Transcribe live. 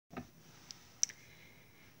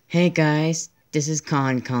Hey guys, this is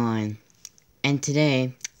Con, and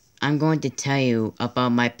today I'm going to tell you about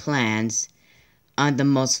my plans on the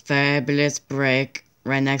most fabulous break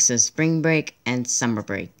right next to spring break and summer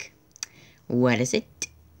break. What is it?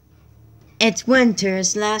 It's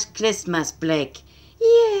winter/Christmas break.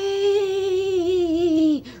 Yay!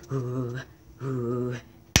 Ooh, ooh,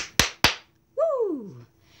 woo!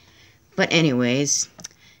 But anyways,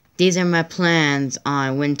 these are my plans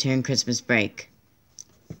on winter and Christmas break.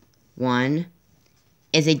 1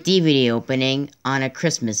 is a DVD opening on a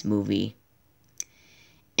Christmas movie.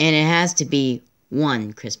 And it has to be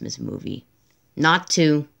one Christmas movie. Not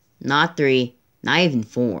 2, not 3, not even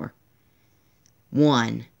 4.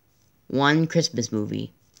 One Christmas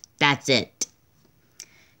movie. That's it.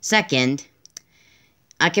 Second,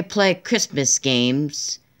 I could play Christmas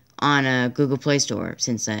games on a Google Play Store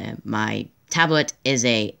since my tablet is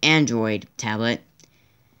a Android tablet.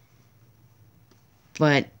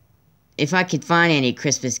 But if I could find any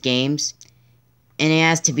Christmas games, and it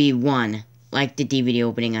has to be one, like the DVD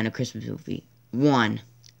opening on a Christmas movie. One.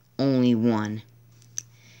 Only one.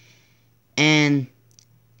 And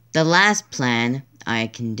the last plan I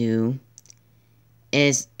can do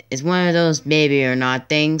is one of those maybe or not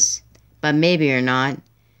things, but maybe or not,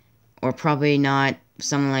 or probably not,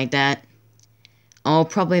 something like that. I'll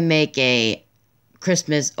probably make a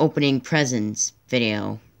Christmas opening presents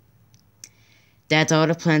video. That's all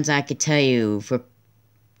the plans I could tell you for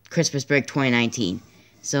Christmas break 2019.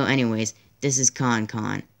 So anyways, this is Con,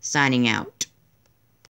 signing out.